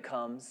perfect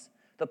comes,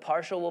 the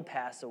partial will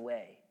pass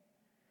away.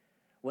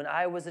 When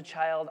I was a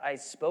child, I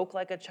spoke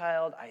like a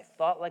child. I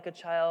thought like a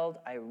child.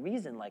 I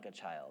reasoned like a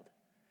child.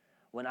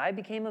 When I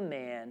became a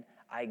man,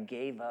 I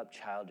gave up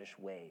childish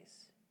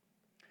ways.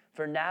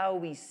 For now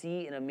we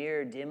see in a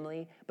mirror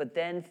dimly, but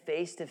then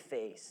face to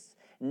face.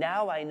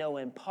 Now I know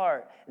in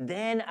part,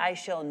 then I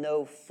shall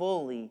know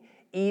fully,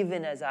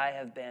 even as I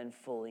have been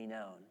fully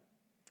known.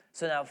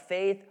 So now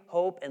faith,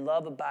 hope, and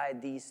love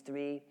abide, these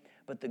three,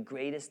 but the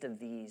greatest of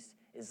these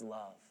is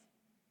love.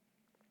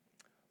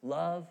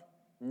 Love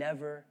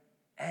never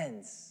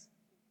ends.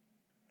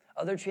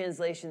 Other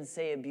translations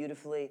say it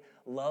beautifully,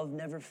 love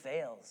never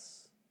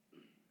fails.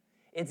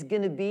 It's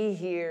going to be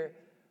here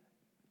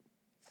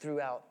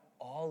throughout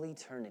all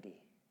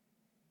eternity.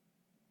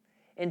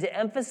 And to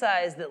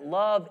emphasize that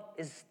love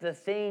is the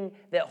thing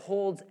that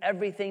holds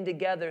everything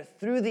together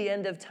through the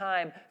end of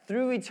time,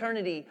 through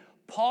eternity,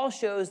 Paul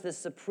shows the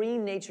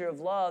supreme nature of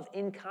love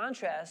in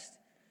contrast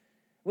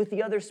with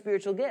the other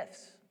spiritual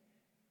gifts.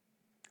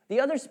 The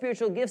other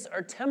spiritual gifts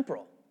are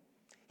temporal.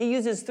 He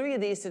uses 3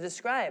 of these to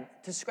describe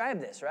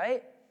this,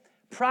 right?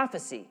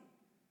 Prophecy,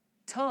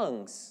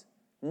 tongues,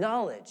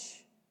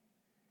 knowledge.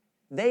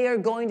 They are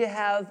going to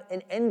have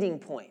an ending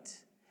point.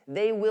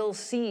 They will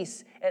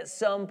cease at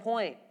some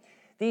point.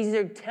 These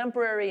are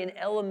temporary and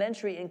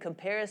elementary in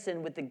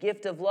comparison with the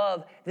gift of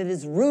love that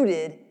is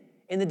rooted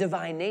in the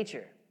divine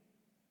nature.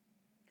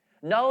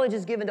 Knowledge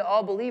is given to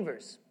all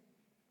believers,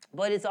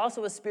 but it's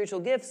also a spiritual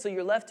gift, so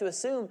you're left to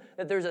assume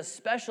that there's a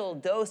special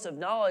dose of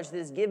knowledge that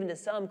is given to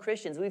some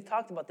Christians. We've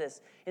talked about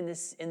this in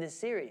this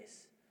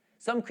series.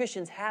 Some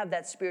Christians have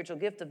that spiritual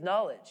gift of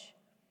knowledge.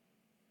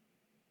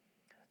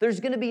 There's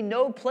going to be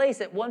no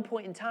place at one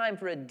point in time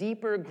for a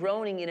deeper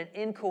groaning in an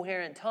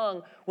incoherent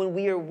tongue when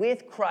we are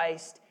with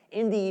Christ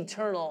in the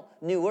eternal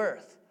new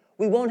earth.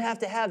 We won't have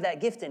to have that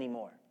gift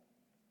anymore.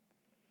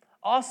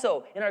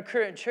 Also, in our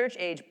current church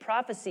age,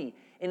 prophecy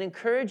and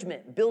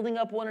encouragement, building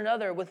up one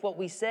another with what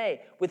we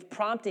say, with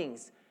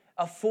promptings,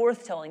 a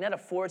forthtelling, not a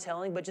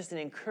foretelling, but just an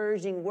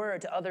encouraging word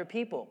to other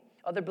people,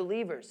 other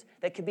believers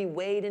that could be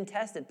weighed and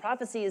tested.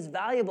 Prophecy is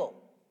valuable,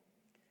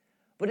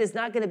 but it's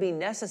not going to be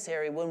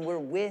necessary when we're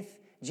with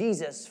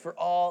Jesus for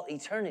all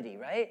eternity,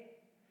 right?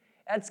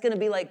 That's going to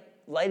be like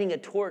lighting a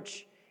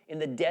torch in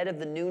the dead of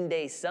the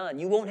noonday sun.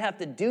 You won't have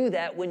to do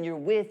that when you're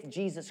with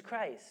Jesus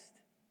Christ.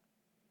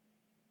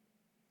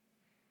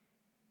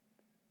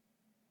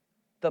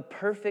 The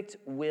perfect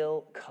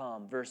will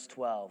come, verse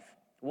 12.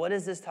 What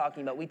is this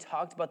talking about? We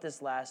talked about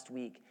this last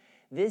week.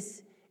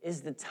 This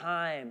is the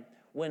time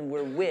when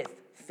we're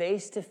with,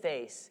 face to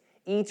face,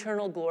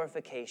 eternal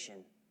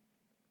glorification.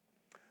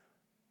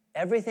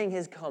 Everything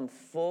has come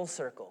full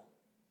circle.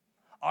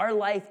 Our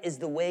life is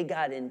the way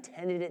God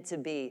intended it to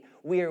be.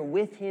 We are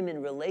with him,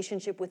 in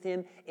relationship with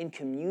him, in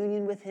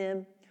communion with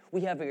him.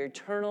 We have an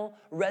eternal,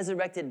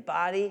 resurrected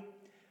body.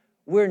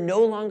 We're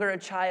no longer a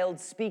child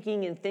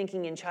speaking and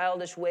thinking in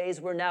childish ways.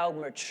 We're now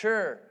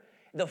mature,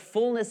 the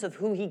fullness of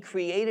who he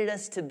created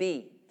us to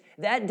be.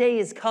 That day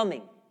is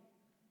coming.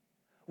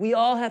 We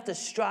all have to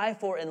strive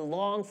for and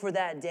long for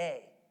that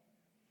day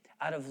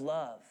out of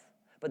love.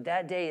 But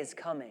that day is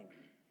coming.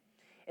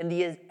 And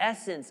the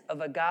essence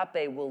of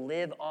agape will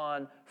live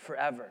on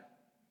forever.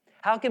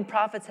 How can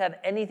prophets have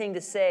anything to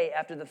say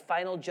after the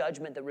final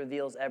judgment that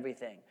reveals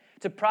everything?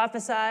 To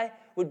prophesy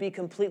would be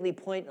completely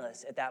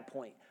pointless at that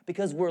point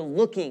because we're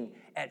looking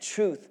at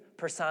truth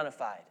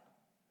personified.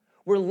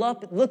 We're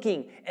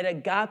looking at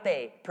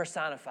agape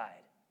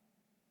personified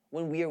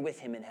when we are with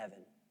him in heaven.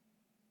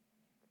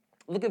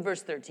 Look at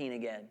verse 13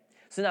 again.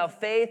 So now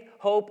faith,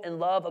 hope, and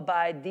love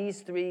abide,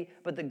 these three,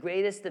 but the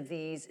greatest of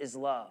these is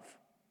love.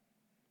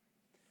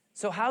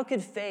 So how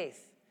could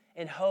faith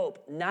and hope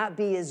not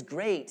be as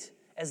great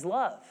as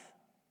love?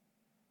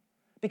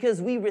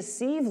 Because we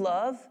receive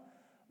love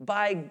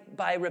by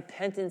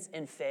repentance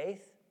and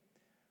faith.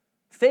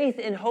 Faith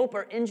and hope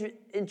are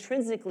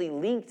intrinsically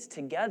linked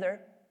together.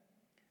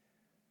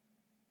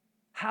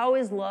 How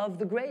is love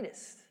the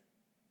greatest?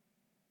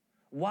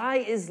 Why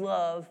is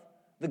love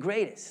the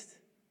greatest?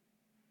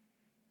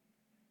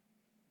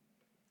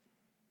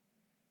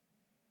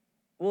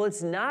 Well,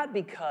 it's not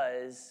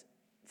because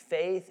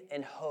faith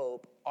and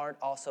hope aren't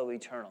also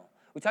eternal.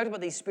 We talked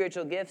about these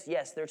spiritual gifts.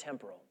 Yes, they're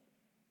temporal.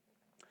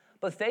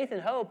 But faith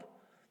and hope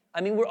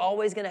I mean, we're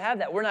always going to have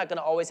that. We're not going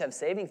to always have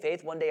saving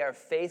faith. One day our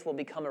faith will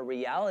become a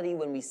reality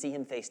when we see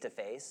him face to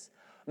face.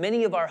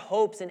 Many of our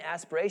hopes and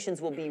aspirations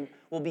will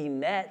be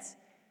met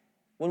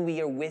when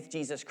we are with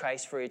Jesus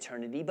Christ for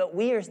eternity, but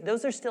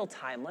those are still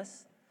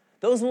timeless.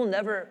 Those will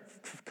never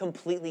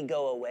completely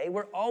go away.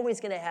 We're always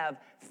going to have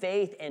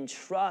faith and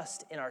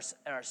trust in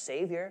our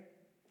Savior.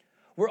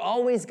 We're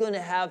always going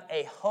to have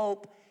a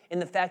hope in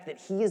the fact that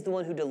he is the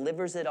one who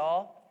delivers it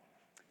all.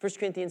 1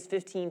 Corinthians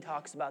 15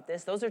 talks about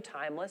this. Those are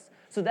timeless.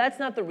 So that's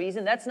not the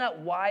reason. That's not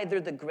why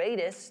they're the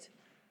greatest.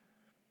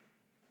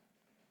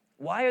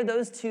 Why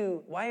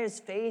is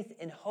faith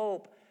and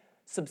hope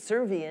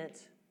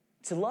subservient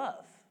to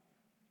love?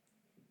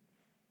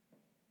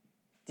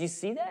 Do you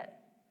see that?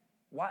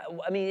 Why?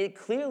 I mean, it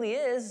clearly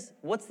is.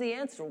 What's the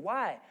answer?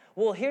 Why?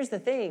 Well, here's the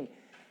thing.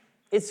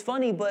 It's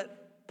funny,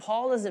 but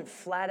Paul doesn't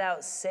flat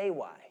out say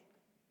why.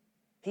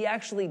 He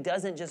actually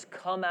doesn't just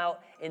come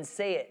out and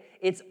say it.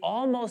 It's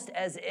almost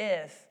as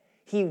if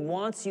he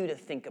wants you to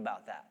think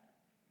about that.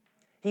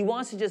 He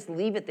wants to just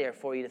leave it there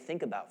for you to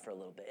think about for a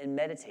little bit and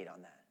meditate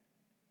on that.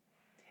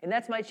 And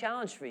that's my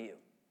challenge for you.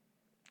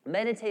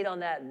 Meditate on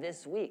that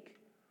this week.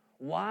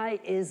 Why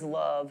is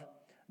love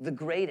the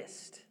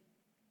greatest?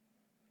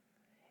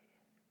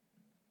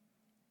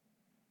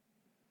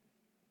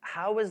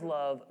 How is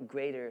love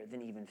greater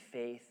than even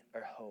faith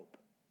or hope?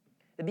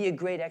 It'd be a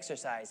great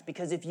exercise,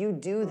 because if you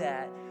do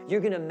that, you're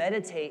going to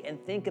meditate and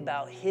think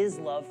about his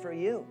love for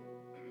you.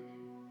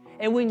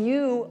 And when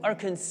you are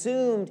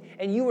consumed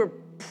and you are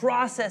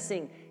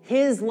processing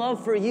his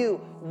love for you,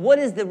 what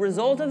is the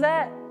result of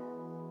that?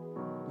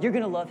 You're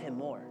going to love him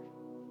more.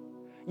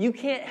 You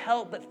can't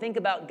help but think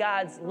about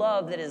God's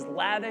love that is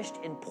lavished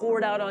and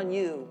poured out on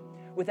you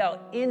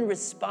without, in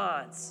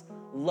response,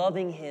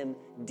 loving him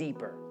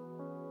deeper.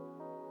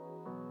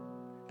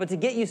 But to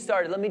get you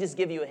started, let me just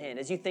give you a hint.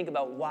 As you think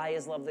about why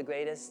is love the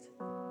greatest,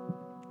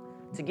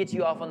 to get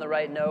you off on the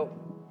right note,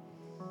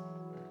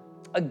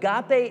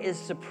 agape is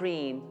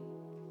supreme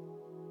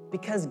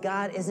because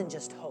God isn't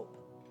just hope.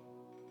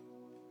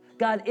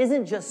 God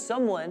isn't just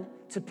someone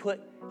to put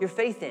your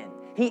faith in.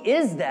 He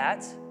is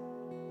that,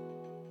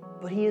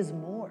 but he is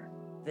more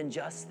than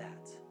just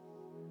that.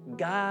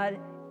 God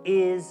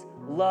is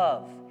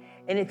love.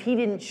 And if he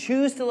didn't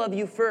choose to love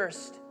you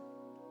first,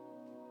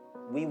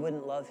 we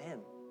wouldn't love him.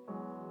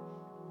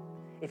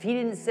 If he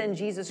didn't send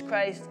Jesus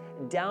Christ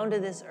down to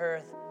this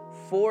earth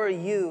for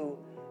you,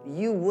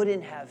 you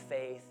wouldn't have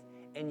faith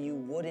and you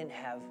wouldn't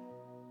have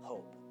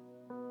hope.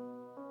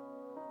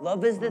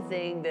 Love is the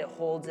thing that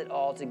holds it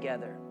all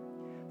together.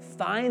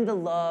 Find the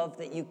love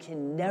that you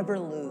can never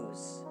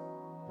lose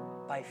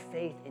by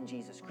faith in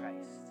Jesus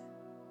Christ.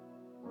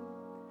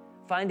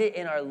 Find it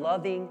in our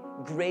loving,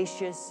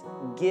 gracious,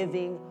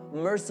 giving,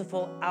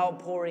 merciful,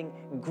 outpouring,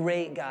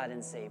 great God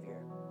and Savior,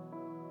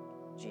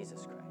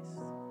 Jesus Christ.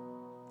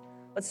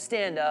 Let's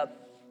stand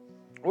up.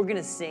 We're going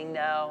to sing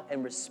now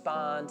and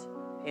respond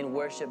in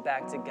worship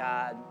back to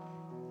God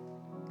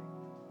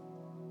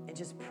and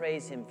just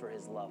praise him for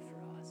his love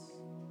for us.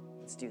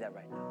 Let's do that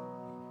right now.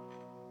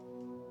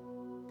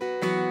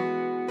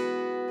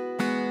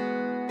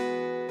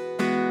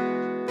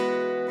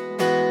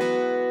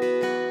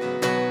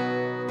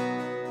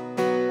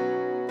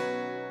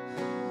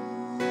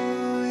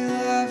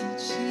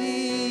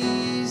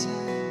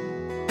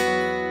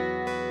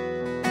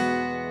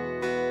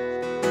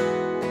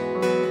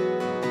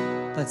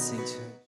 Let's sing to